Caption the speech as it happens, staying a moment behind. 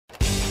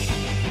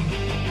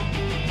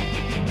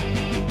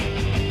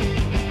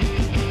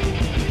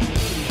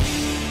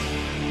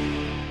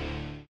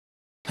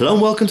Hello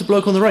and welcome to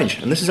Bloke on the Range,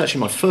 and this is actually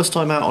my first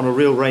time out on a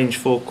real range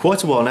for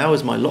quite a while now,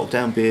 as my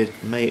lockdown beard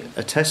may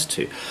attest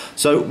to.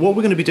 So what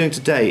we're going to be doing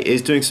today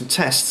is doing some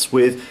tests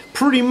with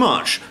pretty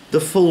much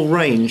the full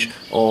range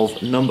of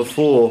number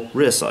 4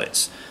 rear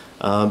sights,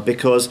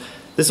 because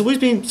there's always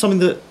been something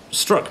that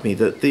struck me,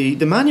 that the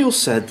manual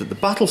said that the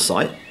battle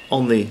sight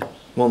on the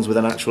ones with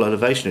an actual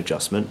elevation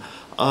adjustment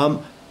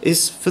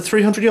is for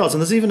 300 yards,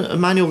 and there's even a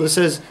manual that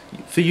says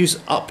for use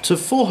up to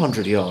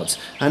 400 yards,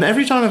 and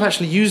every time I've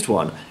actually used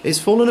one it's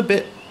fallen a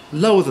bit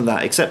lower than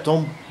that, except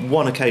on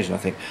one occasion I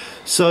think.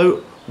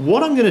 So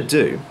what I'm going to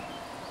do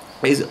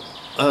is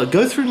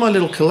go through my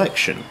little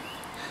collection,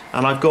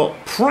 and I've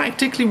got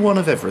practically one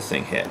of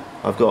everything here.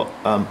 I've got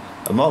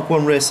a Mark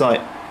 1 rear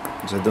sight,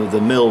 so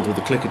the milled with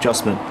the click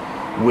adjustment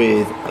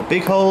with a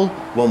big hole,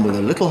 one with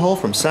a little hole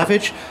from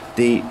Savage,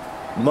 the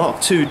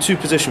Mark 2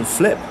 two-position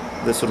flip,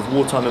 the sort of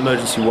wartime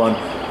emergency one.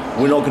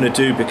 We're not going to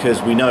do because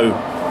we know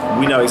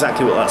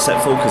exactly what that's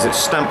set for because it's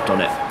stamped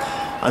on it.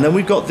 And then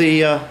we've got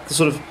the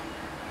sort of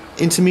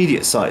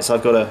intermediate sights.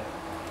 I've got a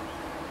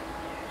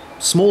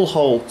small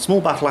hole, small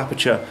battle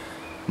aperture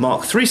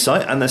Mark 3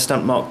 sight, and they're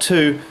stamped Mark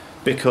 2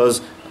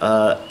 because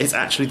it's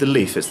actually the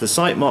leaf. It's the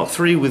sight Mark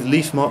 3 with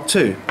leaf Mark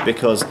 2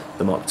 because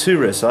the Mark 2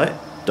 rear sight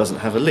doesn't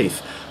have a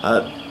leaf.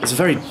 It's a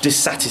very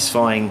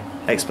dissatisfying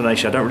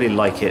explanation. I don't really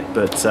like it,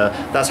 but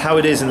that's how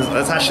it is, and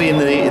that's actually in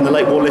the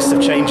late war list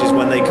of changes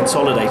when they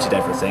consolidated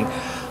everything.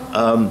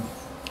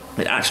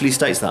 It actually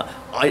states that.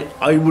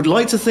 I would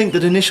like to think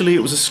that initially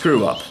it was a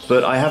screw up,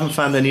 but I haven't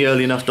found any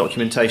early enough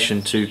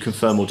documentation to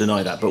confirm or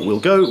deny that, but we'll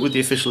go with the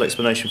official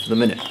explanation for the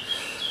minute.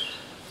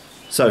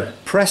 So,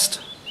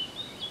 pressed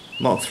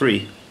Mark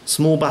 3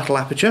 small battle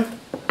aperture.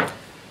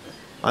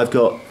 I've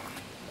got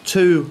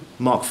 2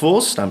 Mark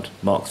 4s stamped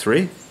Mark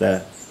 3,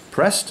 they're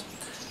pressed,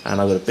 and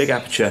I've got a big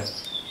aperture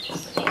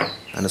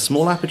and a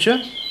small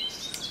aperture,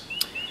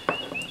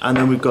 and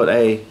then we've got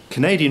a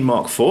Canadian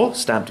Mark 4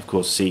 stamped of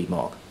course C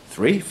Mark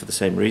 3 for the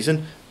same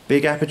reason,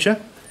 big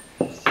aperture,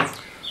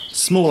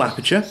 small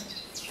aperture,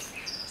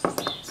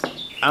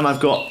 and I've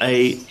got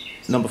a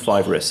number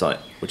 5 rear sight,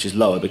 which is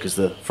lower because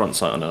the front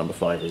sight on a number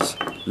 5 is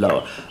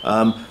lower.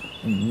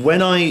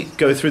 When I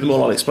go through them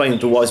all, I'll explain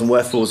the whys and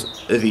wherefores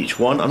of each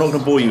one. I'm not going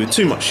to bore you with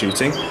too much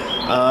shooting,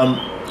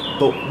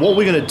 but what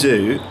we're going to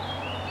do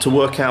to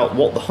work out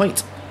what the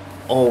height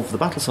of the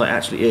battle sight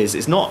actually is,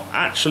 it's not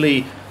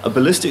actually a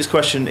ballistics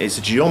question, it's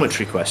a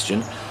geometry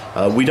question.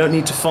 We don't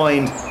need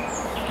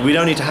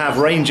to have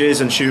ranges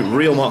and shoot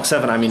real Mark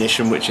 7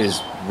 ammunition, which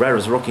is rare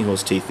as rocking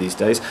horse teeth these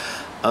days,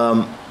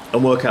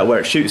 and work out where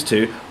it shoots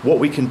to. What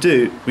we can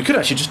do, we could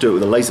actually just do it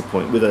with a laser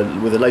point, with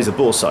a laser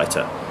bore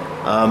sighter.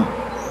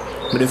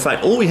 But in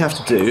fact, all we have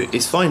to do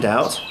is find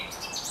out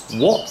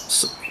what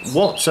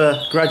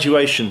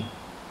graduation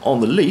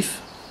on the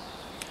leaf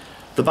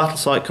the battle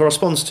sight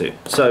corresponds to.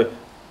 So,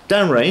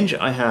 downrange,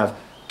 I have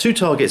 2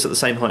 targets at the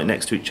same height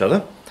next to each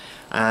other,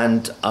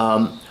 and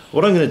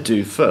what I'm going to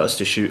do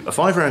first is shoot a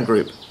 5-round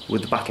group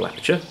with the battle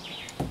aperture,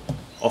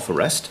 off a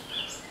rest,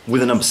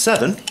 with a number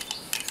 7,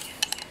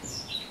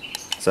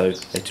 so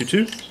a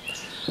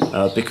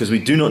 2-2, because we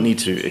do not need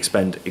to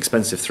expend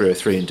expensive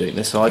 303 in doing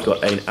this, so I've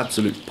got an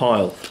absolute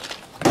pile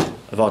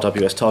of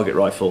RWS target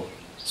rifle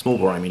small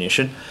bore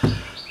ammunition.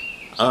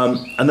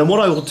 And then what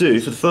I will do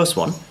for the first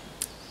one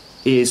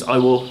is I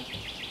will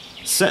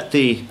set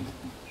the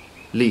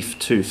leaf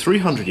to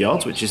 300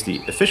 yards, which is the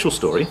official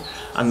story,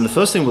 and the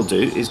first thing we'll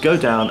do is go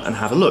down and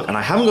have a look. And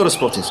I haven't got a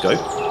spotting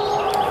scope,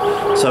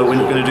 so we're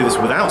going to do this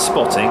without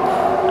spotting,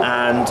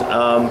 and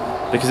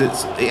because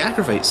it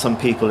aggravates some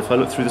people if I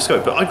look through the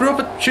scope. But I grew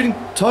up shooting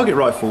target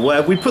rifle,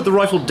 where we put the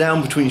rifle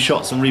down between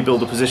shots and rebuild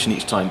the position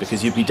each time,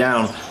 because you'd be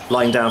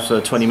lying down for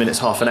 20 minutes,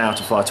 half an hour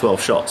to fire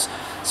 12 shots.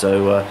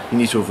 So you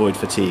need to avoid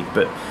fatigue.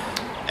 But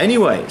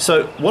anyway,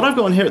 so what I've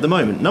got on here at the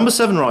moment, number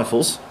 7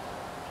 rifles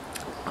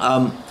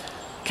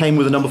came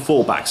with a number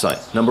 4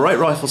 backsight. Number 8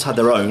 rifles had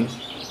their own,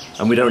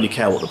 and we don't really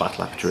care what the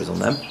battle aperture is on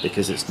them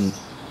because it's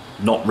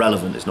not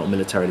relevant, it's not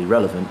militarily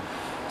relevant.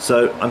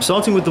 So I'm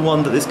starting with the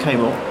one that this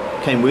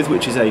came with,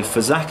 which is a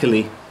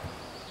Fazakali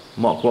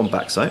Mark 1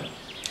 backsight,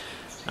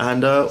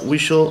 and we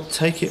shall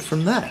take it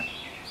from there.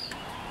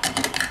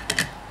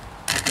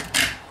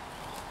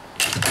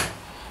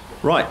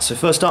 Right, so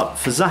first up,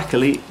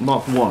 Fazakali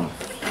Mark 1.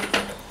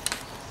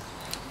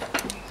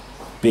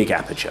 Big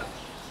aperture.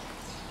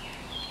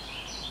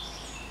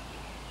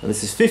 And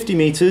this is 50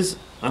 meters,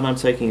 and I'm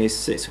taking a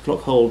 6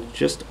 o'clock hold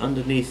just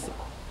underneath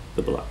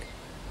the block.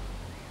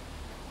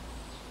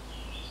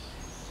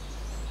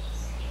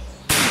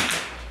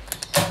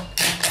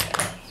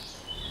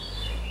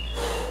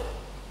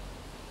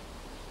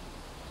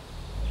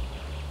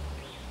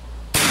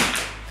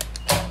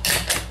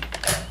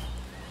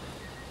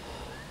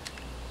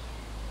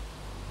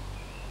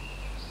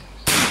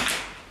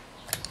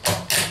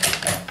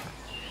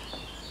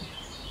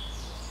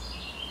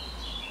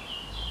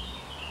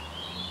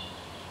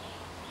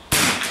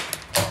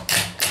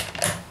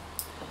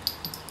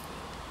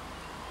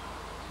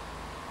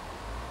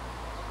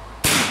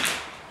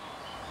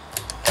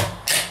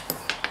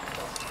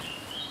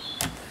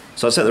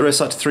 So I've set the rear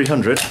sight to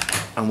 300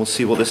 and we'll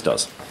see what this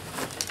does.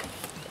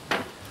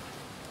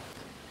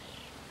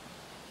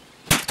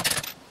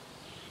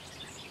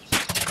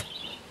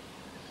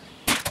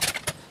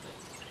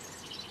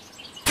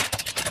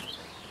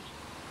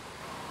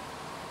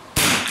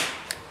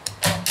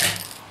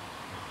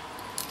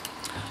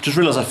 Just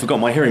realised I forgot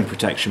my hearing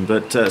protection,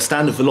 but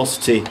standard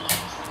velocity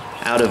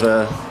out of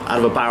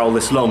a barrel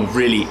this long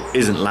really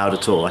isn't loud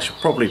at all. I should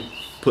probably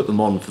put them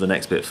on for the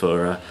next bit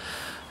for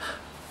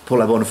pour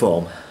la bonne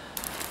forme.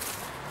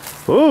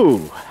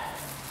 Ooh!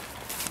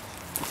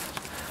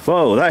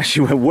 Whoa, that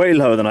actually went way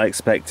lower than I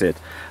expected.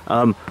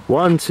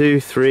 1, 2,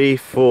 3,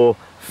 4,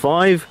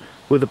 5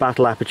 with the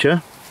battle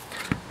aperture.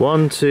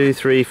 1, 2,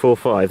 3, 4,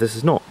 5. This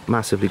is not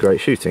massively great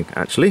shooting,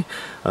 actually.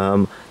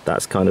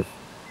 That's kind of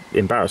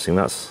embarrassing.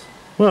 That's,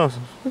 well,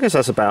 I guess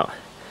that's about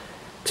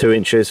 2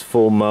 inches,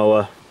 full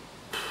mower.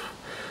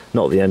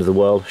 Not the end of the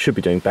world. Should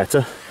be doing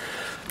better.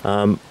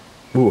 Ooh,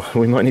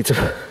 we might need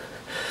to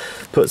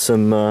put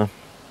some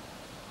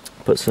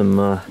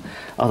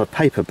other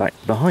paper back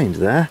behind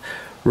there.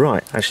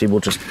 Right, actually we'll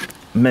just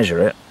measure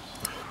it.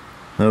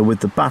 With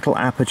the battle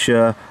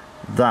aperture,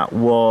 that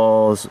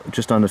was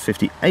just under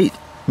 58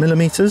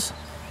 millimeters,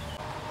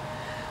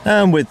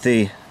 and with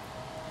the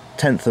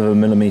 1/10 of a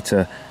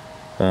millimeter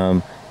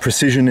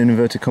precision in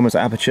inverted commas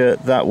aperture,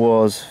 that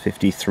was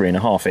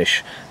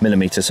 53.5-ish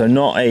millimeters. So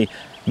not a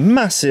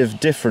massive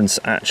difference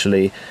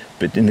actually,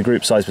 but in the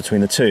group size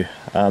between the two.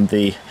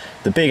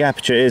 The big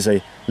aperture is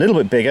a little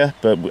bit bigger,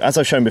 but as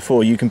I've shown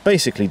before, you can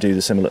basically do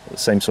the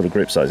same sort of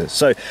group sizes.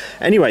 So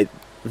anyway,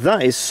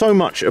 that is so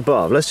much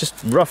above. Let's just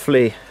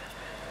roughly,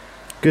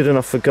 good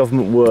enough for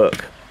government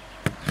work,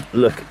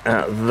 look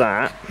at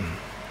that.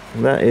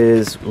 That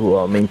is,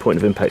 well, mean point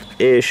of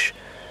impact-ish,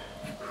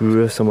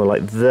 somewhere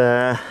like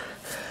there.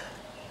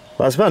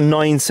 That's about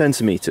 9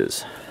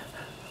 centimeters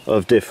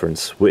of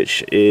difference,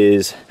 which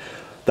is,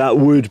 that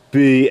would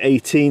be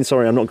 18,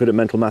 sorry, I'm not good at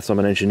mental maths, I'm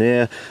an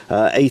engineer,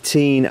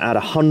 18 at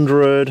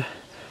 100,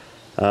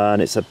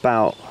 and it's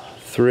about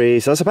 3,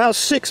 so that's about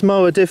 6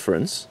 molar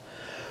difference,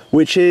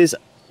 which is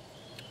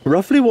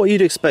roughly what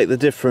you'd expect the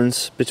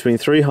difference between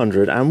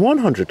 300 and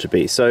 100 to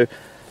be. So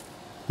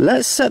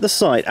let's set the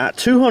sight at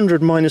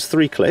 200 minus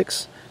 3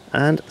 clicks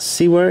and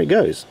see where it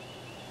goes.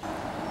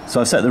 So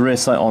I've set the rear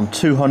sight on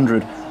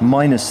 200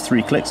 minus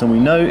 3 clicks, and we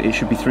know it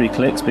should be 3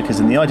 clicks because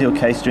in the ideal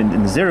case,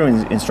 in the zero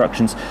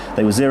instructions,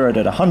 they were zeroed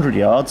at 100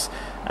 yards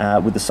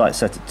with the sight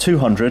set at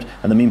 200,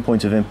 and the mean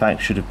point of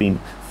impact should have been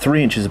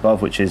 3 inches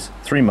above, which is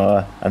 3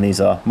 molar, and these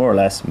are more or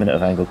less minute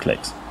of angle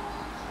clicks.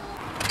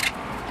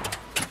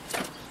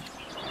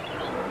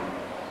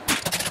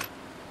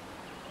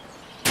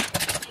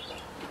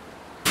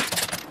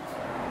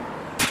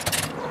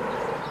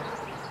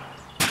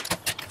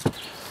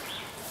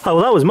 Oh,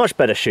 well, that was much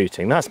better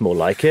shooting, that's more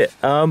like it,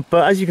 but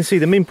as you can see,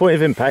 the mean point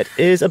of impact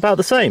is about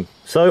the same.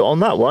 So on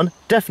that one,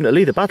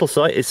 definitely the battle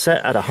sight is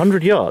set at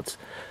 100 yards,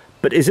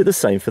 but is it the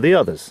same for the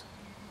others?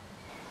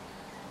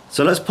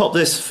 So let's pop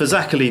this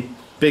Fazakali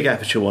big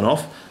aperture one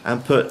off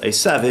and put a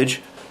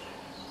Savage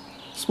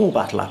small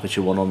battle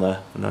aperture one on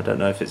there, and I don't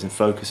know if it's in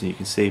focus and you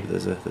can see, but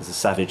there's a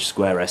Savage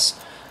square S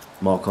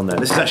mark on there.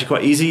 This is actually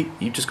quite easy.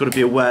 You've just got to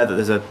be aware that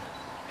there's a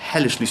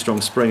hellishly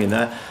strong spring in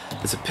there.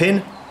 There's a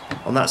pin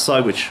on that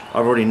side which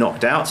I've already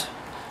knocked out.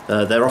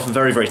 They're often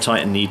very, very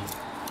tight and need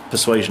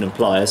persuasion and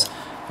pliers,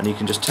 and you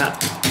can just tap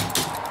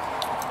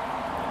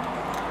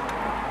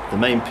the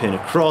main pin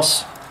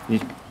across.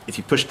 If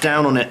you push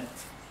down on it,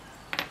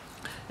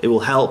 it will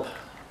help,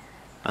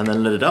 and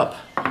then let it up,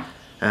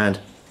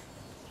 and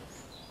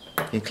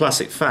in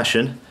classic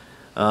fashion,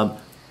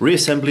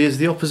 reassembly is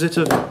the opposite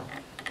of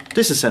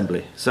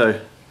disassembly. So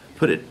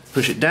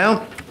push it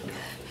down,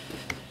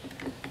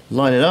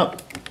 line it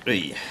up.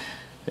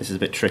 This is a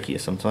bit trickier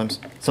sometimes.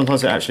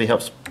 Sometimes it actually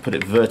helps put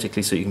it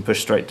vertically so you can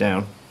push straight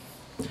down.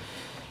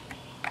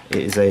 It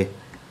is a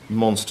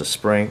monster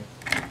spring.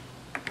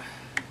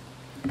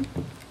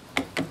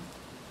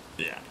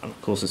 Yeah, and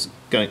of course it's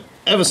going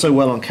ever so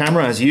well on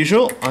camera as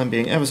usual. I'm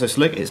being ever so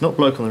slick. It's not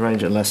bloke on the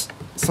range unless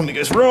something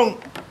goes wrong.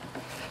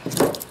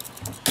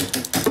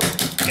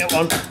 Get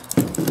one.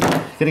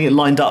 Getting it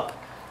lined up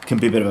can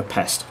be a bit of a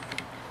pest.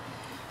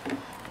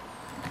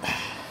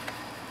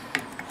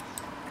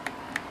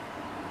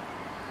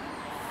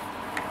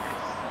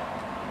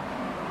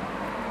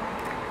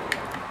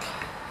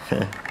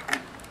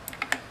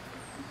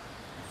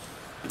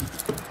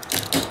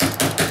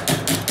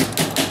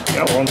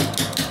 Go on.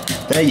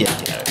 There you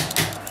go.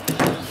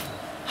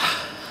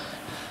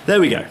 There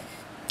we go.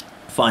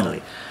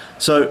 Finally.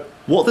 So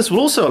what this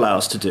will also allow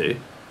us to do,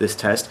 this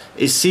test,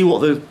 is see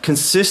what the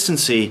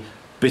consistency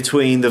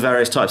between the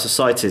various types of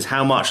sights is,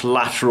 how much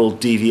lateral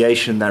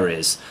deviation there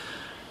is,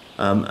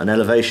 an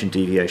elevation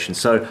deviation.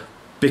 So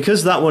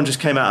because that one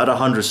just came out at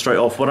 100 straight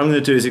off, what I'm going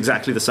to do is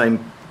exactly the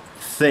same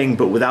thing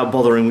but without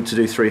bothering to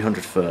do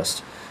 300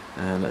 first.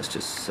 And let's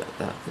just set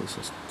that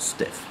also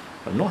stiff.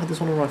 I've not had this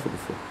on a rifle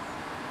before.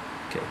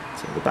 Okay,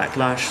 so the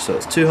backlash, so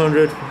it's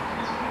 200, 1,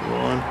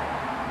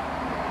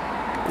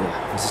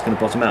 yeah, this is going to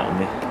bottom out on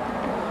me,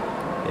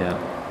 yeah,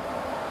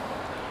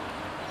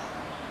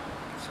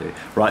 2.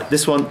 Right,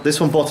 this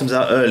one bottoms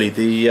out early.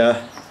 The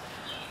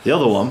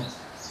other one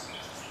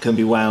can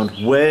be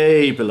wound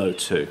way below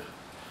 2.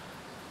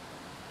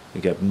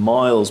 You get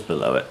miles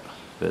below it.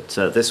 But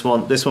this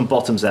one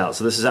bottoms out,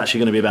 so this is actually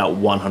going to be about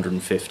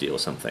 150 or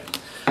something.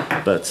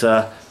 But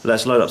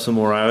let's load up some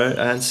more arrow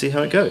and see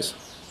how it goes.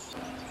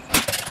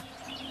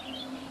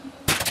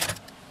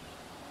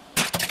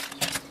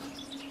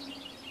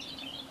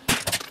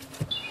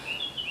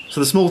 So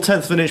the small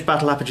 1/10 of an inch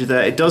battle aperture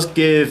there, it does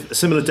give a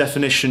similar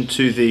definition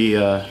to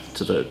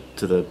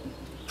the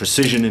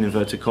precision in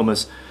inverted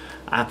commas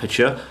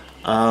aperture,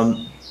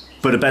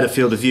 but a better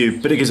field of view.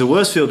 But it gives a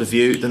worse field of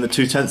view than the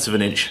 2/10 of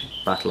an inch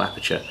battle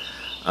aperture.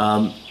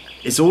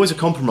 It's always a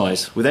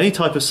compromise. With any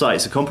type of sight,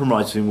 it's a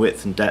compromise between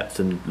width and depth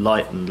and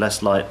light and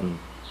less light. And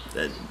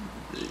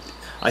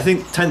I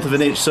think 1/10 of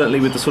an inch,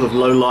 certainly with the sort of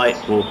low light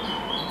or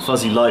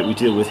fuzzy light we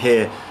deal with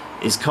here,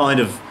 is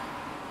kind of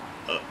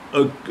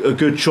a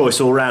good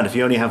choice all round if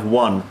you only have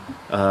one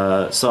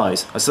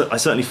size. I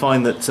certainly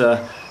find that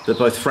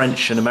both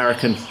French and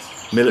American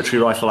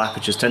military rifle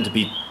apertures tend to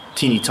be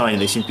teeny tiny.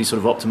 They seem to be sort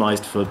of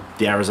optimized for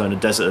the Arizona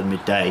desert at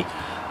midday.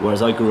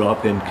 Whereas I grew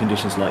up in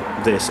conditions like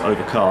this,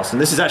 overcast,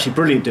 and this is actually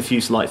brilliant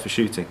diffuse light for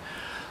shooting,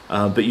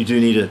 but you do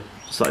need a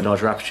slightly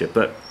larger aperture.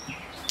 But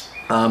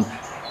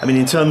I mean,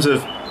 in terms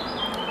of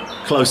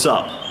close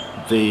up,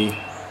 the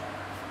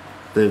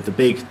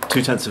big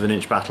 2/10 of an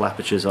inch battle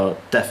apertures are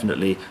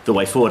definitely the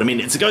way forward. I mean,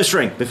 it's a ghost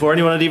ring before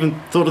anyone had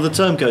even thought of the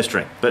term ghost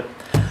ring. But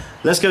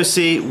let's go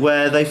see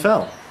where they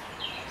fell.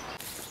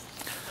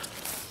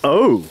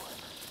 Oh,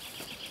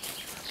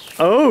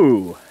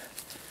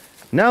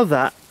 now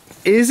that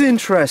is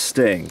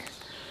interesting.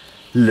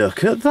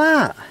 Look at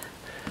that.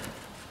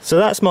 So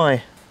that's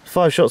my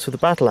 5 shots with the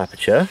battle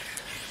aperture,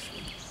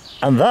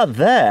 and that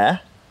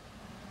there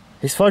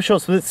is 5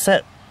 shots with it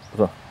set,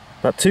 well,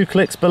 about 2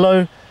 clicks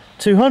below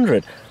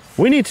 200.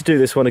 We need to do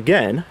this one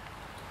again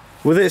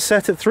with it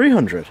set at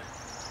 300.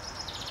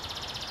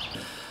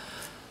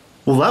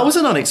 Well, that was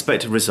an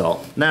unexpected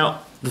result. Now,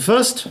 the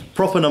first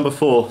proper number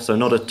 4, so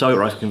not a target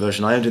rifle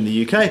conversion I owned in the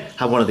UK,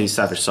 had one of these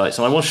Savage sights,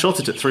 and I once shot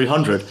it at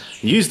 300,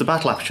 used the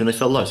battle aperture, and they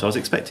fell low, so I was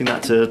expecting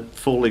that to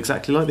fall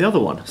exactly like the other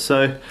one.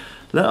 So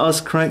let us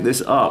crank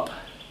this up.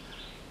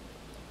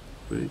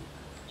 There's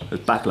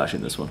backlash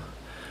in this one.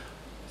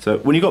 So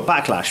when you've got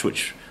backlash,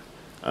 which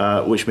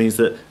means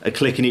that a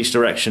click in each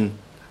direction,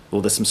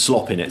 well, there's some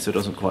slop in it, so it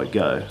doesn't quite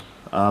go,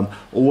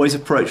 always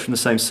approach from the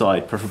same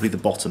side, preferably the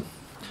bottom,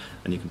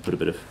 and you can put a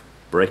bit of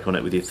brake on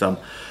it with your thumb.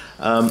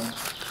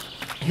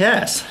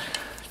 Yes,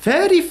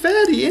 very,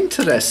 very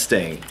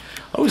interesting.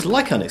 I always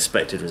like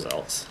unexpected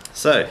results.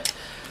 So,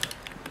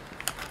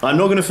 I'm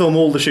not going to film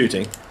all the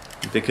shooting,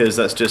 because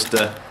that's just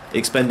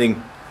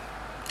expending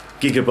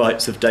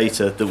gigabytes of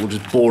data that will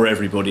just bore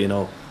everybody, and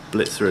I'll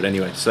blitz through it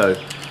anyway. So,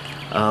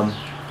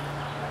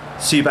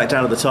 see you back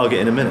down at the target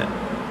in a minute.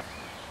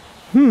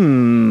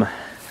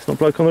 It's not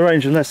bloke on the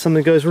range unless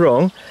something goes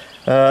wrong.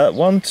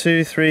 1,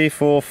 2, 3,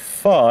 4,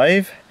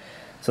 5.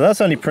 So that's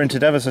only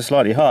printed ever so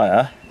slightly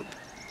higher.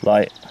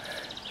 Like,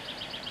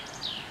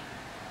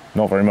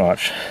 not very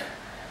much.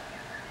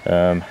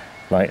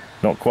 Like,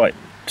 not quite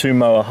 2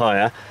 moa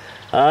higher.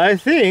 I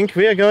think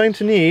we are going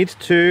to need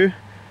to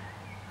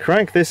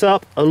crank this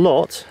up a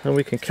lot, and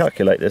we can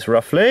calculate this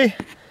roughly.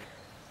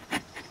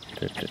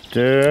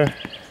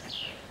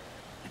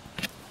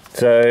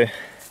 So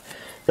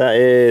that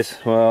is,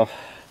 well,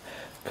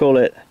 call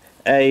it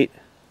 8,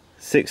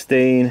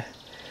 16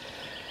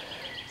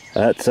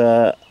 at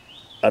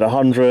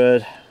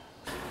 100.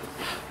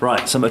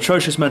 Right, some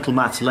atrocious mental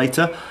maths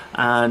later,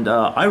 and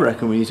I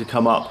reckon we need to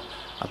come up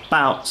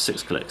about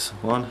 6 clicks.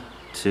 1,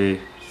 2,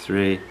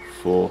 3,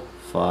 4,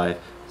 5,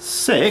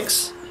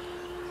 6,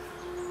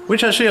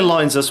 which actually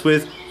aligns us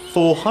with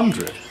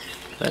 400.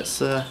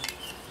 Let's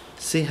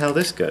see how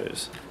this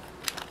goes.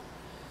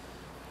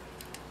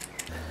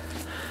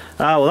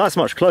 Well, that's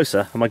much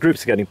closer, and my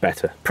groups are getting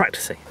better.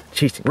 Practicing,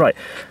 cheating. Right,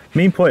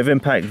 mean point of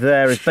impact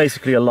there is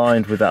basically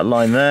aligned with that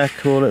line there,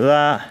 call it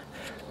that.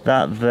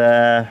 That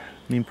there,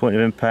 mean point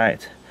of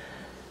impact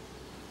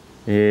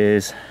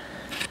is,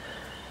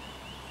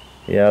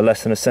 yeah,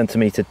 less than a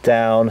centimetre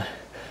down.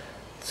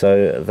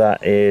 So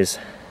that is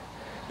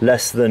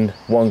less than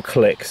 1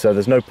 click, so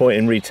there's no point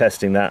in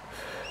retesting that.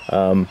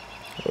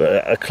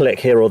 A click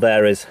here or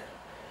there is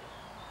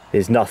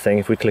nothing.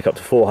 If we click up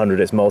to 400,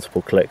 it's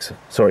multiple clicks.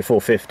 Sorry,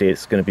 450,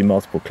 it's going to be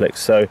multiple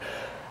clicks. So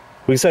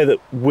we say that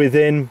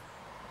within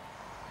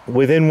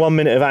 1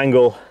 minute of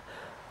angle,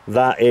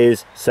 that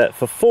is set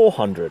for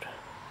 400.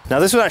 Now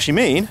this would actually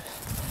mean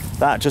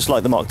that, just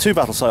like the Mark II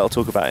battle sight I'll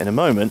talk about in a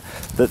moment,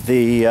 that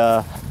the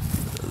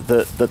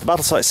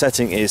battle sight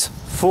setting is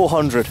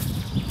 400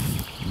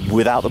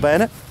 without the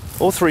bayonet,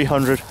 or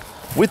 300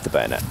 with the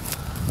bayonet.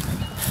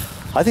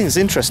 I think it's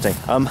interesting.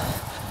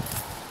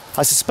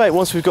 I suspect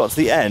once we've got to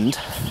the end,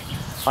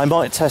 I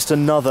might test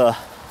another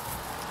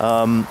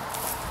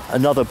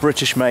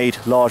British-made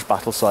large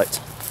battle sight,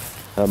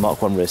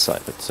 Mark I rear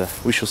sight, but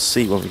we shall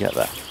see when we get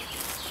there.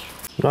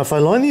 Now, if I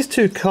line these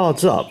 2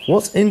 cards up,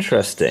 what's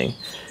interesting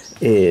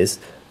is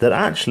that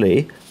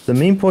actually the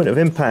mean point of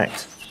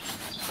impact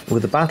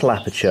with the battle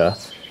aperture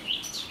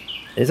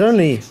is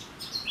only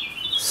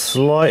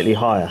slightly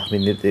higher. I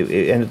mean,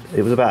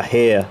 it was about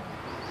here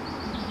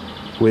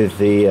with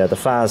the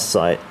Faz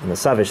sight, and the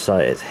Savage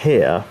sight is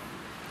here.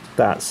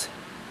 That's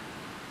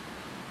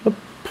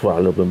well, a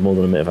little bit more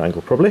than a minute of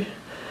angle probably.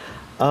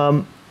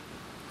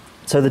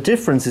 So the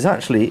difference is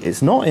actually,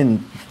 it's not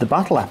in the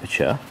battle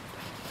aperture,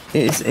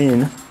 it is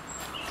in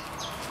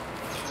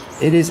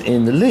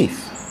the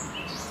leaf.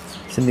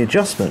 It's in the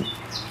adjustment,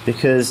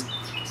 because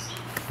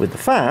with the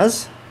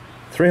Faz,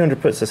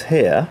 300 puts us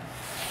here,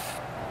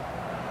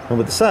 and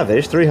with the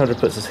Savage, 300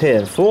 puts us here,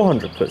 and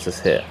 400 puts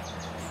us here.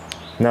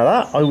 Now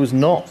that I was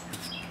not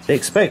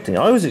expecting.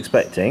 I was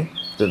expecting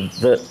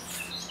that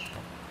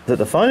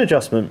the fine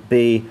adjustment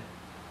be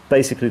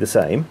basically the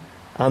same,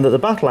 and that the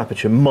battle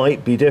aperture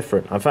might be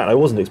different. In fact, I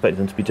wasn't expecting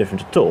them to be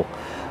different at all.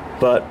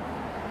 But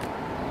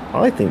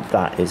I think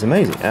that is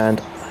amazing.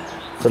 And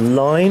the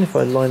line, if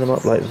I line them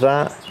up like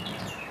that,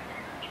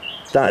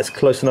 that's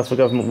close enough for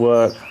government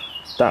work.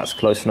 That's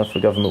close enough for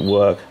government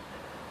work.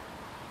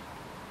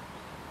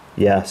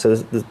 Yeah,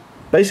 so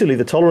basically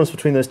the tolerance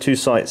between those two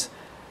sites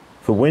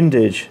for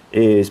windage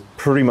is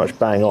pretty much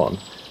bang on.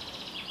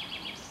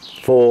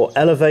 For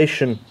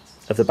elevation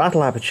of the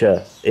battle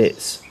aperture,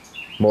 it's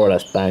more or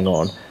less bang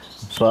on,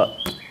 but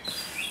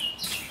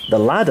the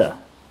ladder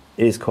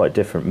is quite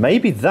different.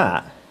 Maybe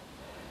that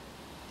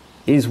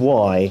is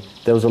why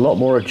there was a lot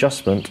more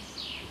adjustment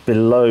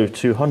below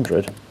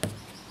 200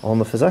 on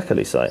the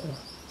Fazakali site.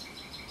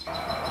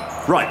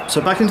 Right,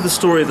 so back into the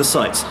story of the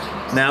sites.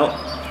 Now,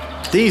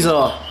 these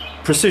are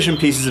precision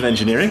pieces of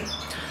engineering.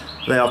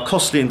 They are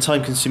costly and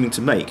time-consuming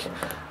to make.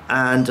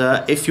 And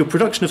if your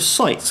production of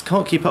sights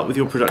can't keep up with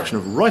your production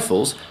of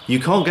rifles, you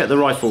can't get the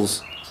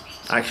rifles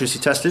accuracy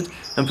tested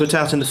and put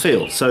out in the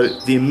field. So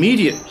the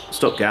immediate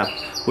stopgap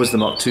was the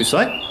Mark II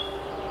sight,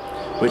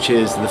 which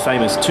is the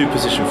famous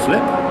two-position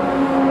flip.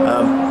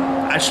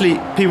 Actually,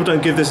 people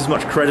don't give this as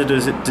much credit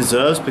as it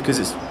deserves, because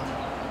it's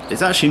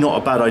actually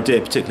not a bad idea,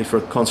 particularly for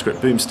a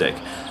conscript boomstick.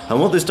 And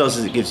what this does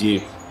is it gives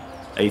you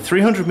a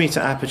 300 meter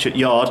aperture,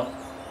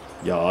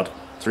 300 yard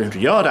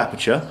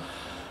aperture,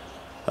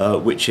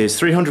 which is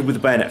 300 with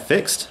the bayonet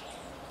fixed,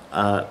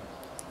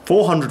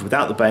 400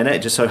 without the bayonet.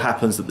 It just so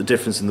happens that the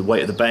difference in the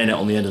weight of the bayonet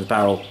on the end of the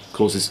barrel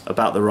causes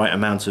about the right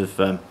amount of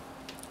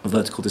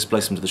vertical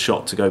displacement of the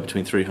shot to go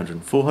between 300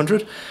 and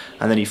 400,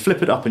 and then you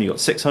flip it up and you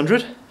got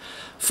 600.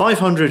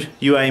 500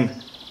 you aim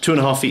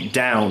 2.5 feet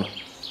down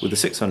with the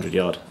 600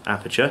 yard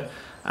aperture,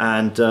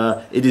 and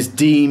it is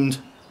deemed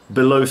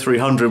below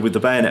 300 with the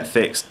bayonet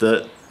fixed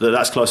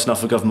that's close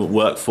enough for government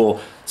work for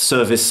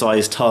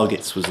service-sized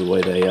targets, was the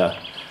way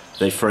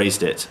they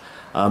phrased it.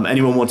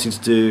 Anyone wanting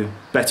to do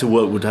better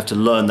work would have to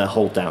learn their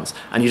hold downs,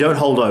 and you don't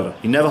hold over.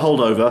 You never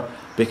hold over,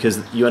 because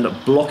you end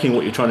up blocking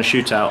what you're trying to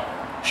shoot out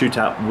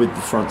with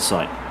the front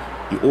sight.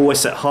 You always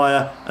set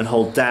higher and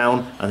hold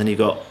down, and then you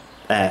got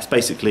air. It's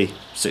basically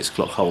 6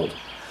 o'clock hold.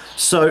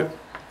 So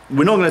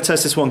we're not going to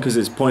test this one because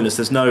it's pointless.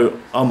 There's no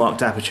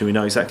unmarked aperture. We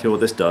know exactly what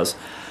this does.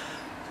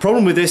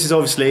 Problem with this is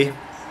obviously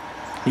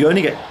you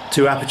only get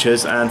 2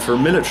 apertures, and for a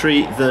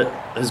military that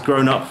has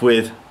grown up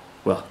with,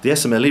 well, the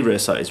SMLE rear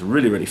sight is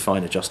really, really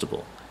fine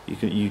adjustable.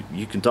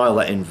 You can dial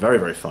that in very,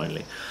 very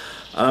finely.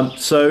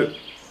 So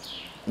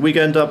we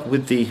end up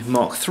with the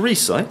Mark III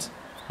sight,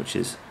 which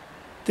is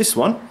this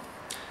one,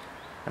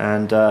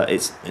 and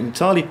it's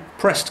entirely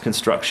pressed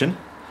construction.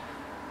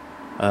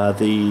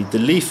 The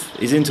leaf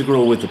is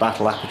integral with the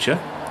battle aperture,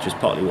 which is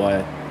partly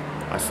why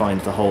I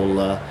find the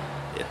whole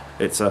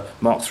it's a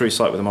Mark III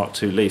sight with a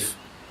Mark II leaf.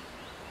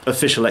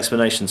 Official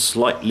explanation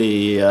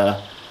slightly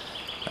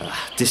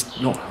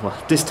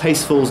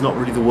distasteful is not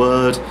really the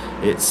word.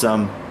 It's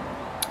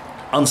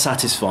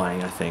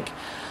unsatisfying, I think.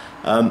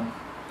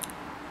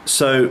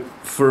 So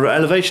for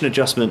elevation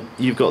adjustment,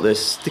 you've got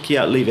this sticky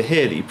out lever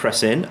here that you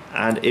press in,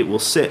 and it will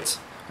sit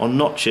on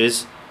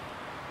notches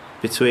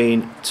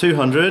between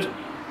 200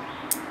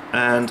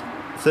 and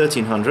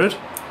 1300.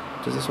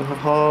 Does this one have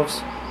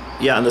halves?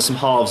 Yeah, and there's some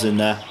halves in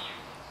there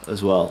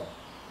as well,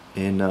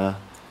 in at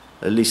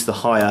least the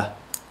higher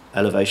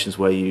elevations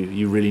where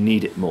you really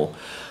need it more.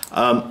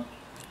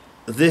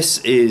 This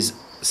is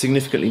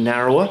significantly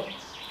narrower,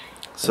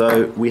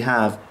 so we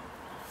have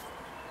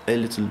a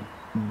little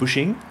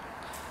bushing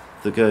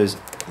that goes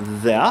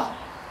there,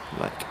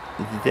 like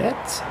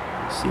that.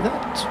 See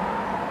that?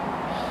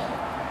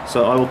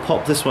 So I will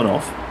pop this one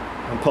off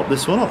and pop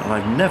this one on, and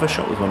I've never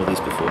shot with one of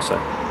these before, so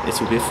it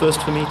will be a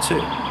first for me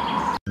too.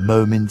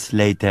 Moments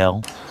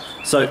later.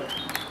 So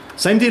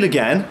same deal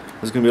again.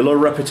 There's going to be a lot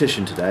of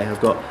repetition today.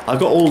 I've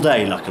got all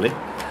day, luckily.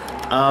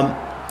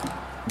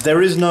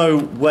 There is no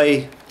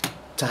way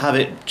to have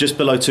it just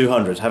below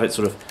 200, have it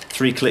sort of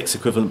 3 clicks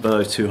equivalent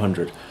below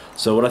 200.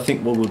 So what I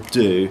think what we'll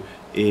do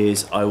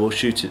is I will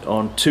shoot it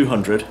on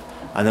 200,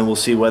 and then we'll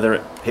see whether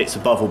it hits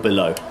above or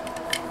below.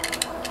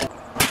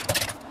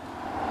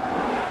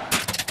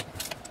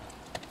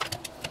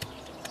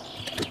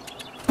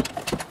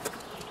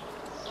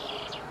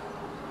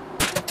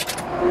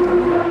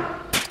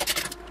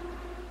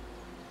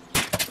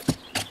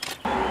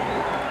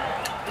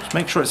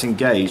 make sure it's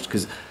engaged,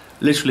 because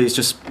literally it's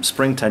just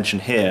spring tension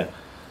here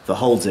that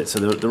holds it. So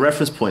the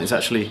reference point is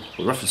actually,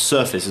 the reference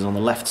surface is on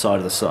the left side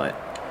of the sight.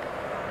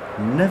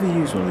 Never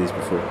used one of these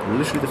before,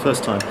 literally the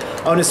first time.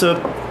 Oh, and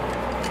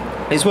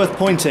it's worth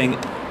pointing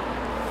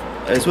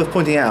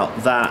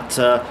out that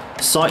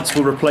sights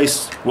were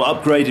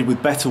upgraded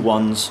with better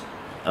ones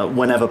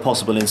whenever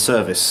possible in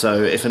service.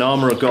 So if an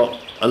armourer got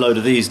a load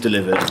of these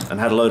delivered and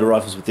had a load of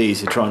rifles with these,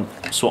 he'd try and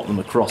swap them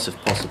across if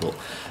possible.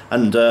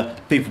 And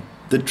people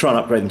did try and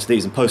upgrade them to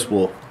these in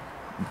post-war.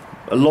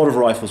 A lot of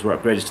rifles were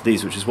upgraded to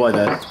these, which is why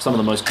they're some of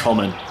the most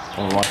common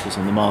rifles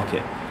on the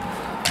market.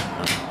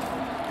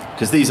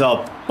 Because these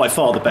are by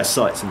far the best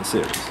sights in the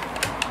series.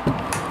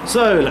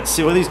 So let's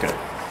see where these go.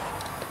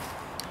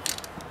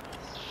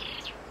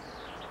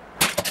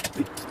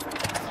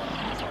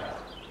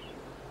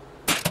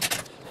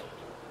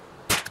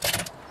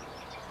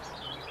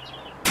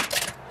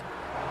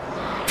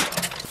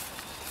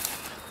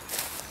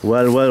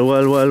 Well, well,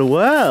 well, well,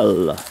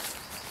 well.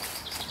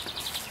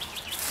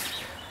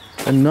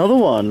 Another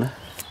one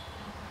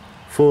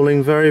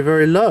falling very,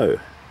 very low.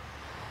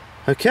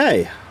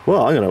 Okay,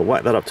 well, I'm going to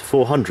whack that up to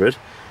 400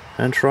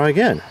 and try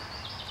again.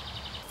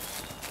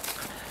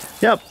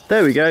 Yep,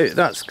 there we go.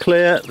 That's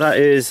clear. That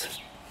is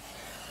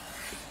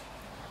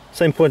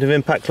same point of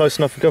impact, close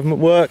enough for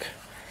government work.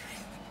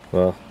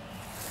 Well,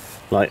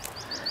 like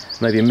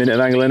maybe a minute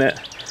of angle in it.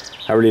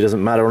 That really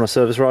doesn't matter on a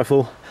service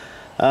rifle.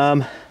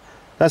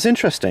 That's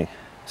interesting.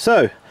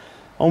 So,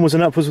 onwards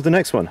and upwards with the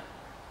next one.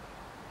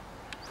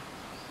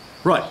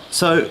 Right,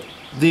 so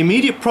the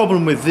immediate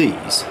problem with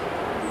these,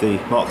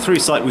 the Mark III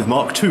sight with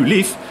Mark II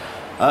leaf,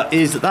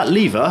 is that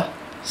lever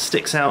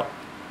sticks out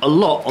a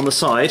lot on the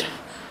side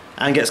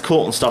and gets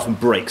caught on stuff and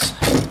breaks.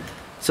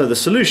 So the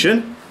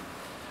solution,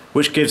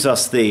 which gives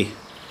us the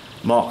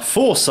Mark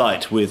IV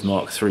sight with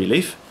Mark III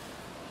leaf,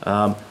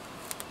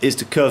 is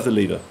to curve the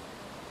lever.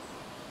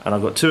 And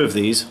I've got two of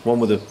these, one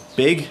with a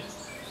big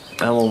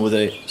and one with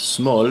a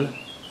small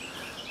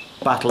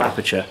battle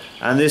aperture.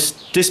 And this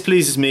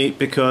displeases me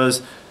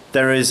because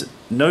there is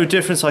no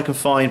difference I can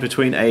find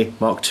between a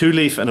Mark II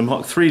leaf and a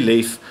Mark III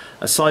leaf,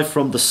 aside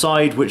from the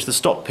side which the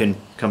stop pin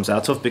comes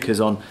out of,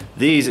 because on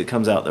these it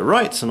comes out the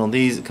right and on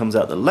these it comes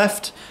out the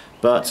left,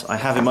 but I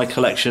have in my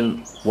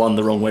collection one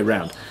the wrong way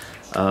round.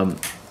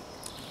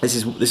 This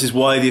is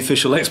why the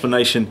official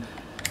explanation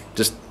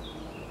just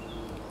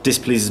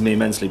displeases me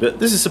immensely, but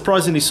this is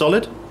surprisingly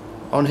solid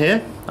on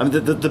here. I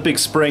mean, the big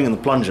spring and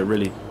the plunger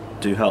really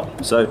do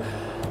help. So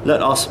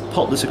let us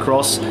pop this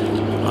across.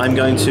 I'm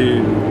going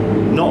to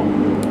not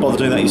bother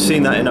doing that. You've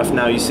seen that enough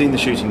now. You've seen the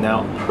shooting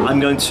now. I'm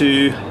going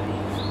to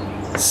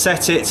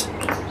set it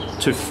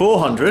to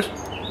 400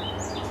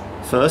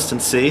 first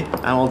and see,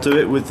 and I'll do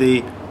it with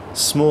the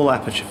small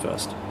aperture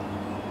first.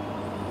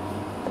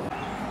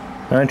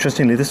 Now,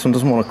 interestingly, this one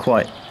doesn't want to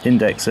quite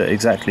index at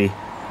exactly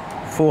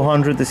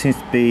 400. This seems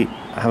to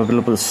have a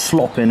little bit of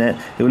slop in it.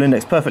 It will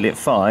index perfectly at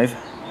 5,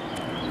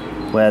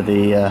 where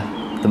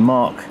the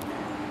mark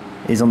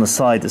is on the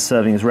side that's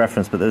serving as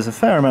reference, but there's a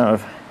fair amount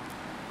of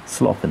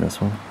slop in this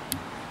one.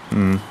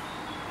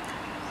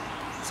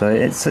 So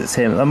it sits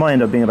here. That might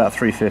end up being about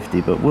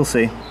 350, but we'll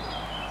see.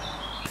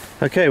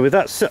 Okay, with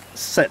that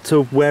set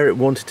to where it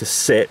wanted to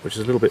sit, which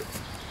is a little bit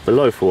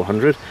below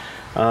 400,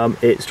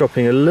 it's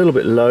dropping a little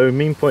bit low.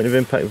 Mean point of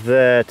impact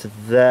there to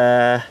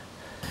there.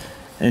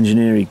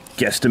 Engineering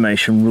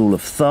guesstimation rule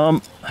of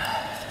thumb.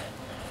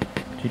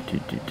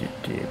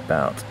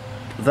 About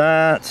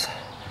that.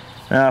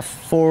 Now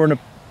 4 and a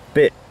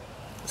bit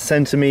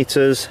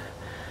centimeters.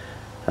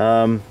 2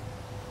 and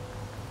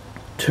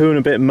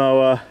a bit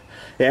mower.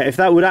 Yeah, if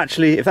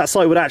that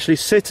sight would actually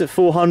sit at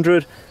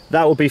 400,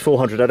 that would be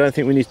 400. I don't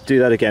think we need to do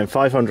that again.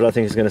 500, I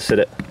think, is going to sit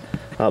it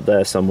up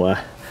there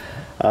somewhere.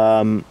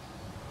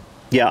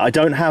 Yeah, I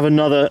don't have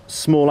another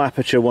small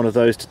aperture one of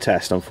those to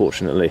test,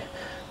 unfortunately.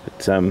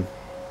 But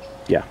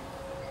yeah.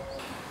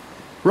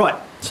 Right,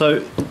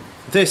 so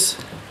this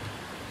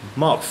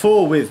Mark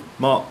IV with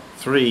Mark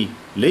III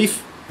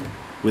leaf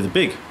with a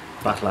big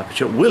battle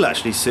aperture will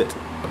actually sit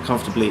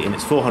comfortably in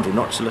its 400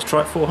 notch, so let's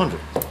try it 400.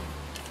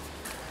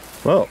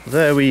 Well,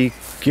 there we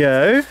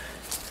go.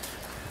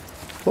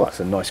 Well,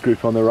 that's a nice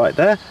group on the right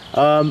there.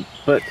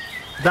 But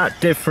that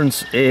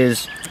difference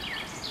is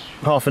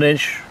half an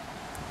inch,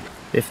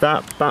 if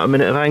that, about a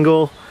minute of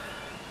angle.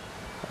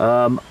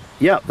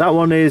 Yeah, that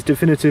one is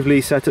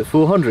definitively set at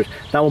 400.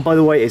 That one, by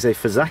the way, is a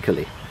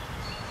Fazakali.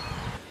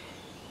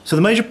 So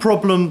the major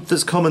problem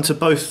that's common to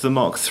both the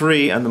Mark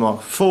III and the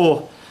Mark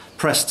IV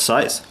pressed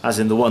sights, as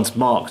in the ones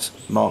marked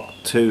Mark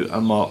II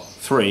and Mark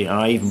III, and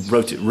I even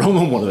wrote it wrong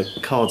on one of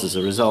the cards as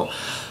a result,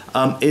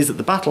 is that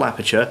the battle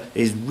aperture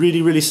is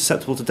really, really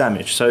susceptible to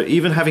damage. So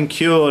even having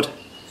cured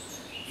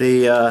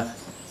the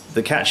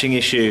catching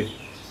issue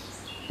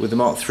with the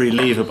Mark III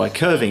lever by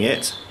curving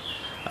it,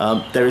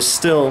 there is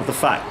still the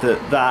fact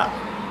that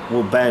that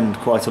will bend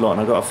quite a lot,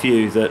 and I've got a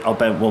few that are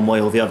bent one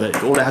way or the other.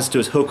 All it has to do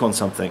is hook on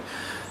something.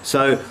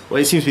 So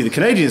what it seems to be the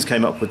Canadians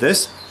came up with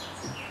this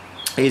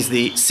is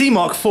the C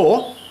Mark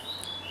IV,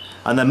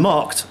 and they're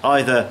marked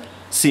either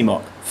C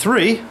Mark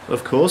 3,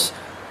 of course,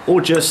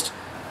 or just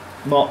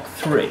Mark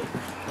 3,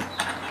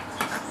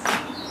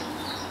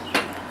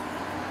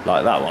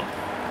 like that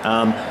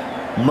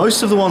one.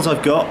 Most of the ones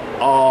I've got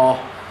are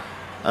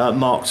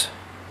marked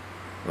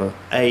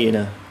A in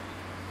a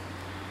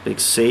big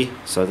C,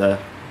 so they're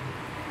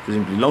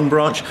presumably long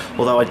branch,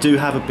 although I do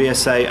have a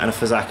BSA and a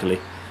Fazakerley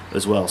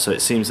as well, so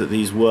it seems that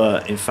these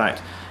were in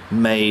fact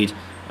made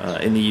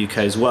in the UK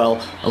as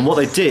well. And what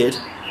they did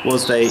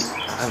was they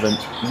have a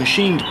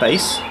machined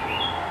base,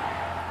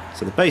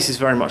 so the base is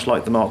very much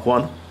like the Mark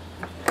 1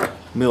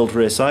 milled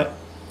rear sight,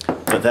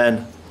 but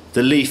then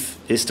the leaf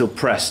is still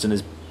pressed and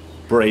is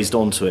brazed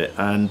onto it,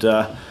 and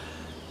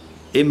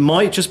it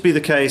might just be the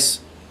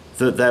case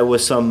that there were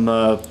some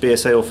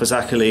BSA or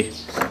Fazakerley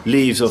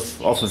leaves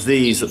off of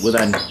these that were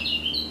then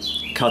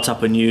cut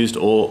up and used,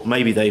 or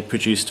maybe they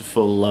produced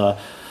full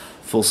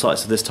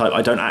sights of this type.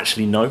 I don't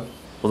actually know,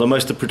 although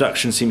most of the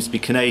production seems to be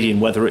Canadian,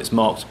 whether it's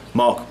marked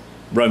Mark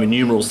Roman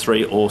numerals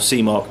 3 or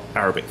C Mark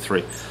Arabic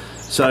 3.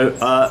 So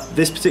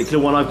this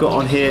particular one I've got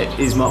on here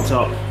is marked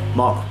up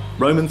Mark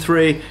Roman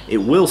 3. It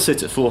will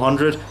sit at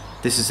 400.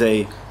 This is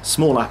a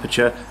small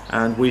aperture,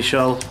 and we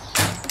shall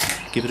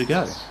give it a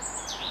go.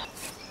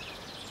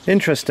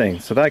 Interesting,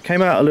 so that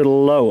came out a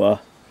little lower,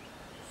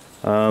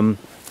 the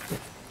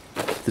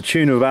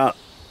tune of about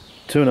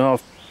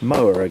 2.5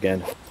 mower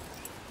again.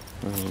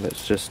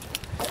 Let's just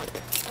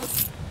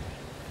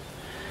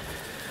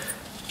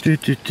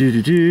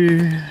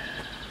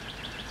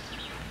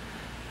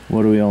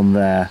what are we on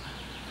there?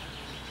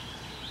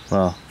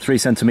 Well, 3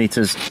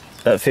 centimeters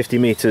at 50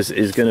 meters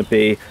is going to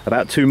be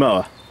about 2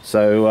 mower.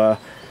 So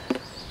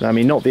I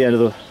mean, not the end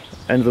of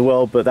the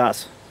world, but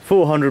that's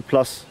 400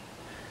 plus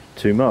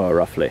 2 mower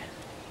roughly.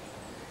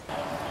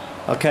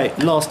 Okay,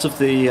 last of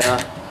the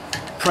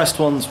pressed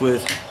ones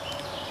with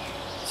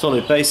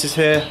solid bases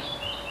here.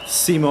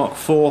 C Mark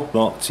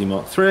 4, C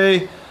Mark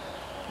 3,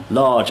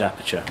 large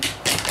aperture.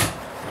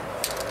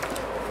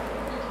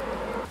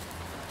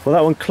 Well,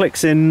 that one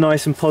clicks in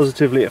nice and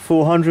positively at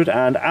 400,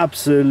 and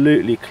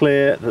absolutely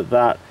clear that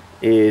that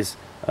is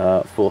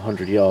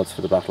 400 yards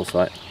for the battle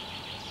sight.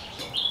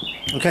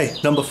 Okay,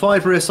 number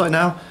 5 rear sight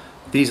now.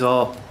 These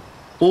are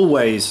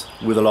always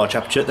with a large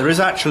aperture. There is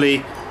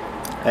actually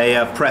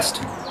a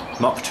pressed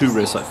Mark 2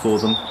 rear sight for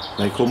them.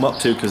 They're called Mark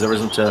 2 because there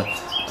isn't a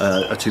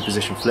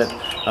 2-position flip,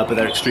 but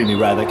they're extremely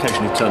rare. They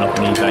occasionally turn up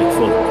on eBay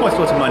for quite a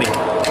lot of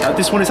money.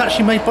 This one is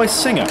actually made by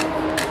Singer.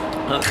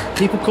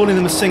 People calling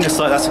them a Singer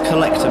sight, that's a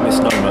collector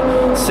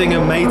misnomer.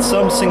 Singer made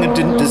some, Singer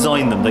didn't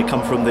design them. They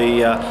come from the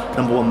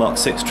number 1 Mark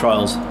 6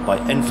 trials by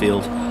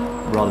Enfield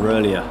rather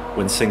earlier,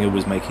 when Singer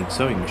was making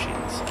sewing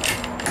machines.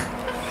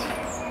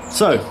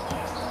 So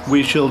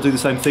we shall do the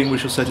same thing. We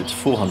shall set it to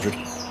 400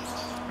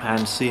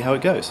 and see how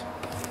it goes.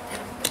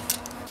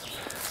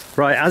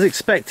 Right, as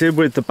expected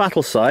with the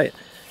battle sight,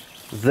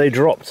 they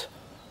dropped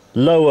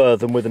lower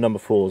than with the number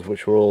 4s,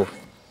 which were all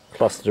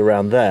clustered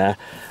around there,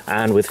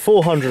 and with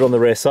 400 on the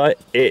rear sight,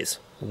 it's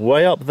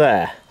way up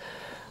there.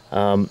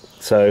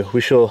 So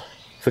we shall,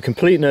 for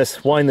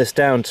completeness, wind this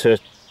down to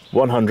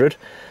 100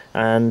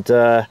 and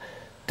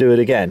do it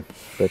again.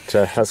 But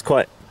that's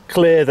quite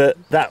clear that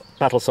that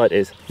battle sight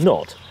is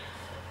not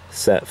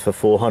set for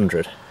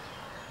 400.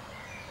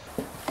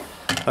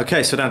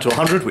 Okay, so down to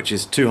 100, which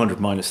is 200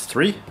 minus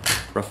 3,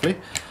 roughly.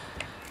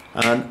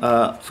 And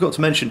I forgot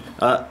to mention,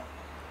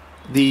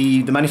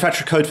 the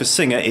manufacturer code for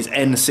Singer is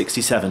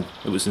N67.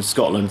 It was in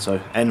Scotland,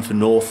 so N for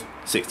North,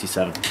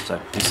 67.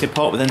 So you see a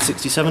part with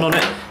N67 on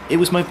it. It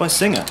was made by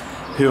Singer,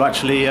 who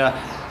actually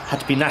had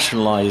to be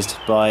nationalised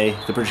by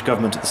the British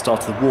government at the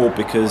start of the war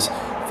because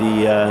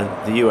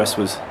the US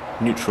was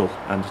neutral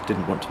and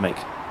didn't want to make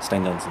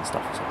Sten guns and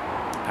stuff. So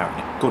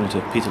apparently, according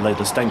to Peter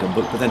Laidler's Sten gun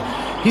book. But then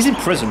he's in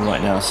prison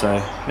right now,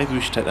 so maybe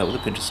we should take that with a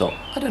pinch of salt.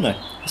 I don't know.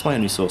 That's my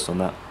only source on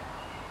that.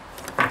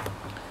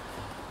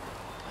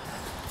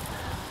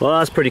 Well,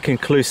 that's pretty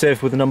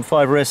conclusive with the number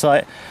 5 rear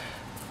sight.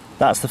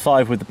 That's the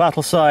 5 with the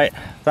battle sight.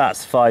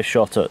 That's 5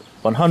 shot at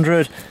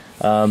 100.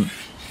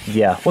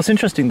 Yeah, what's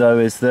interesting though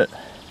is that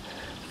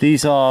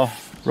these are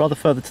rather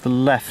further to the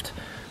left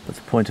of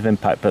the point of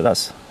impact, but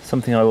that's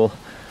something I will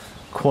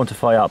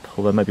quantify up,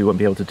 although maybe won't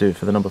be able to do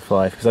for the number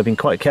 5, because I've been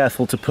quite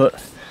careful to put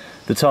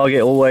the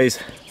target always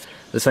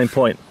at the same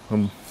point.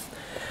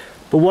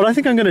 But what I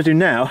think I'm going to do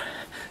now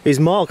is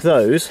mark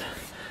those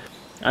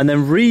and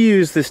then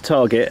reuse this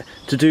target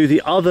to do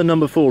the other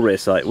number 4 rear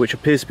sight, which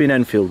appears to be an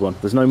Enfield one.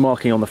 There's no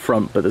marking on the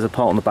front, but there's a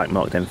part on the back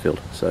marked Enfield.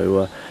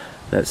 So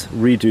let's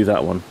redo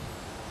that one.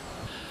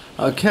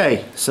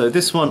 Okay, so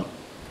this one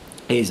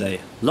is a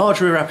large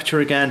rear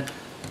aperture again,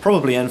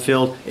 probably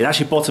Enfield. It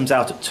actually bottoms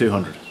out at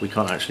 200. We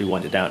can't actually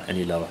wind it down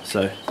any lower.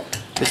 So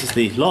this is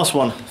the last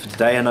one for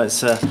today, and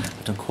it's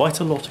I've done quite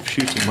a lot of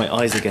shooting. My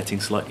eyes are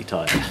getting slightly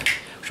tired,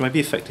 which might be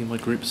affecting my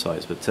group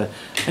size. But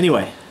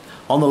anyway,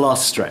 on the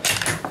last stretch.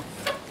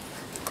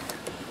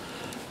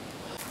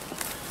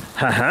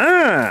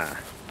 Haha!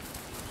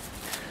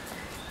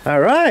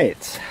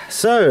 Alright,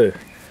 so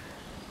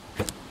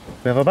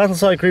we have our battle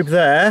sight group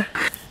there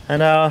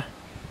and our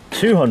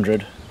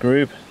 200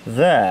 group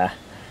there.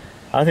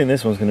 I think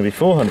this one's going to be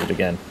 400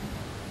 again.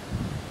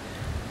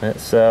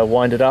 Let's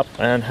wind it up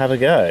and have a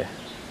go.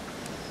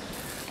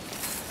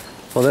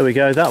 Well, there we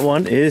go. That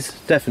one is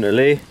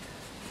definitely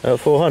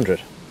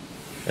 400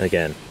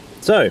 again.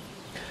 So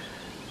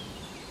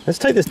let's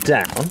take this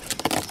down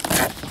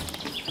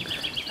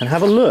and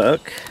have a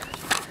look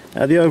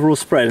at the overall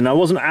spread. And I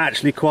wasn't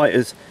actually quite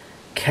as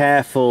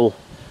careful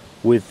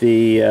with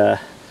the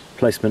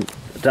placement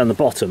down the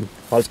bottom.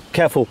 I was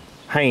careful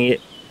hanging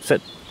it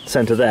set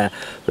center there,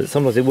 but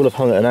sometimes it will have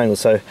hung at an angle.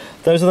 So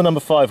those are the number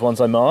 5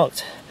 ones I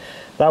marked.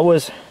 That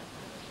was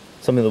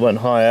something that went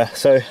higher.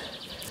 So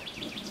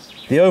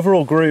the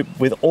overall group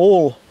with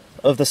all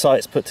of the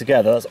sights put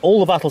together, that's all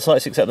the battle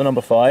sights except the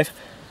number 5,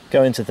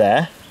 go into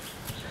there.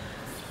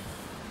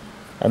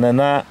 And then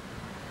that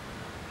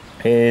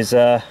is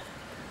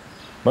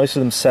most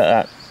of them set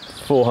at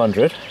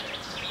 400.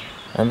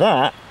 And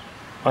that,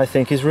 I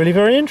think, is really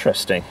very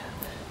interesting.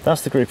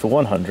 That's the group for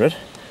 100.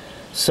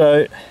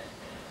 So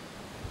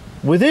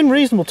within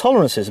reasonable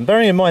tolerances, and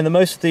bearing in mind that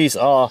most of these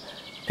are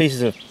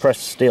pieces of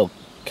pressed steel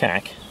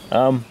cack,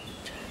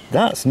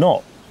 that's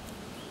not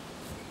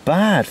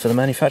bad for the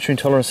manufacturing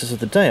tolerances of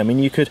the day. I mean,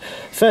 you could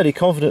fairly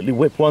confidently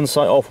whip one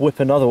sight off, whip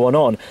another one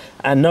on,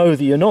 and know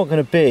that you're not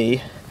going to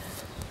be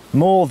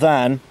more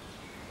than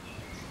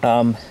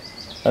a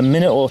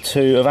minute or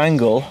two of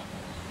angle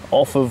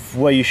off of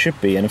where you should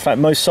be. And in fact,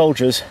 most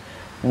soldiers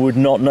would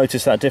not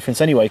notice that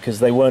difference anyway, because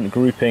they weren't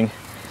grouping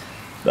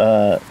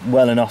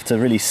well enough to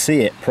really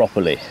see it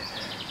properly.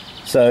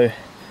 So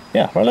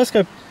yeah, right, let's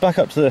go back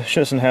up to the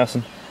Schützen house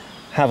and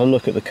have a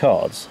look at the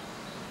cards.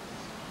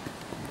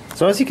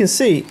 So as you can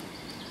see,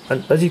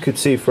 and as you could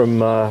see from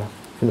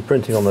the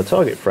printing on the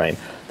target frame,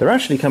 they're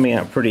actually coming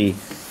out pretty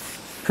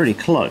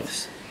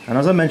close. And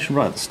as I mentioned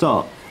right at the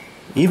start,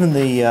 even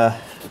the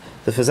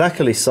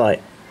Fazakali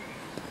sight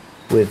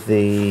with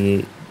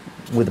the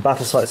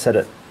battle sight set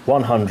at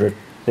 100,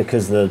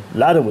 because the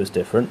ladder was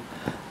different,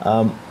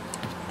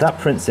 that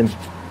prints in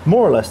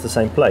more or less the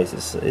same place.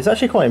 It's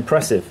actually quite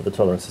impressive for the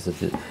tolerances of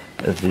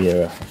the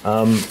era.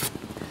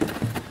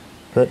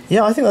 But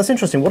yeah, I think that's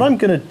interesting. What I'm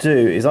going to do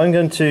is I'm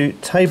going to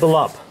table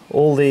up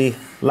all the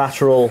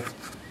lateral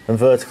and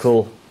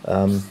vertical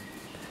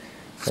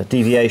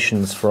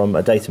deviations from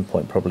a datum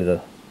point, probably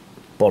the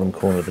bottom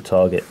corner of the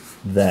target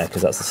there,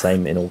 because that's the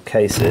same in all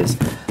cases,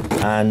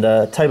 and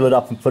table it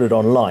up and put it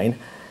online.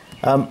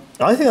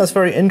 I think that's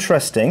very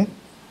interesting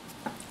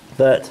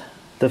that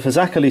the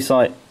Fazakali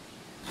sight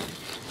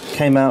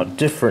came out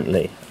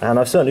differently, and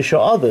I've certainly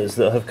shot others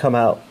that have come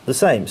out the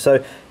same.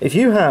 So if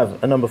you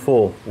have a number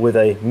 4 with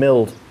a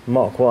milled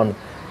Mark 1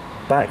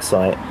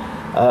 backsight,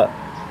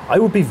 I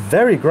would be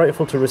very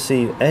grateful to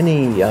receive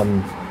any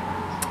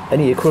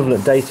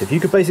equivalent data. If you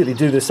could basically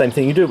do the same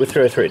thing, you do it with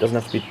 303, it doesn't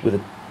have to be with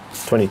a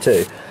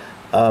 22,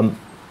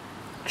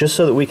 just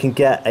so that we can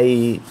get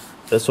a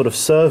sort of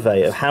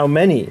survey of how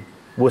many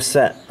were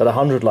set at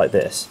 100 like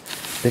this,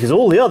 because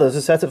all the others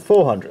are set at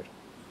 400,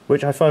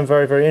 which I find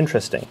very, very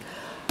interesting.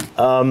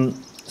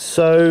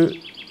 So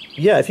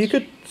yeah, if you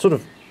could sort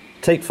of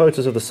take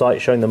photos of the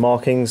site showing the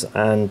markings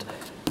and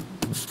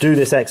do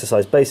this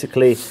exercise,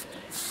 basically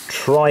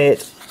try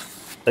it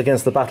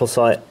against the battle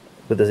site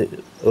with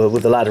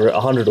the ladder at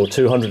 100 or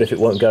 200 if it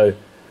won't go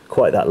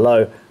quite that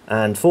low,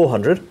 and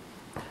 400,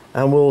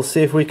 and we'll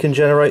see if we can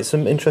generate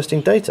some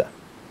interesting data.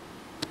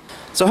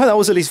 So I hope that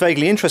was at least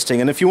vaguely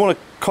interesting, and if you want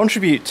to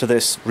contribute to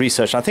this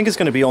research, I think it's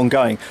going to be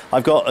ongoing.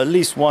 I've got at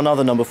least one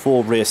other number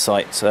 4 rear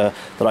sight that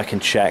I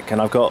can check,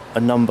 and I've got a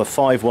number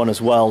 5 one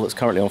as well that's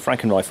currently on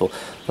Franken rifle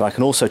that I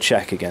can also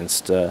check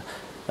against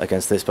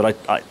this, but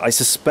I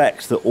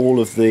suspect that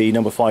all of the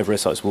number 5 rear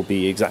sights will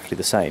be exactly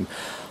the same.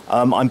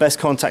 I'm best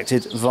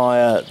contacted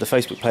via the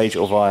Facebook page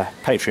or via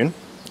Patreon,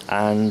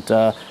 and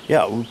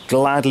yeah, we'll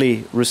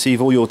gladly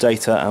receive all your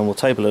data and we'll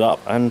table it up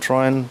and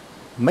try and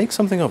make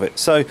something of it.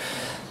 So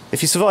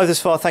if you survived this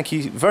far, thank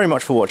you very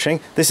much for watching.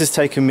 This has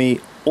taken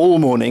me all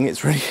morning.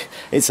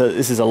 This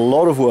is a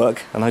lot of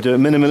work, and I do it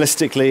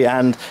minimalistically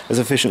and as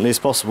efficiently as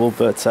possible,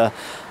 but I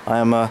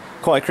am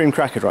quite cream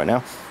crackered right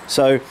now.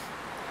 So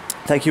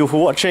thank you all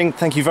for watching.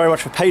 Thank you very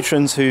much for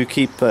patrons who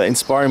keep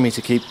inspiring me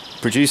to keep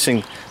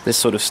producing this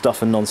sort of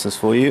stuff and nonsense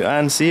for you,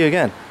 and see you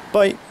again.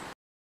 Bye.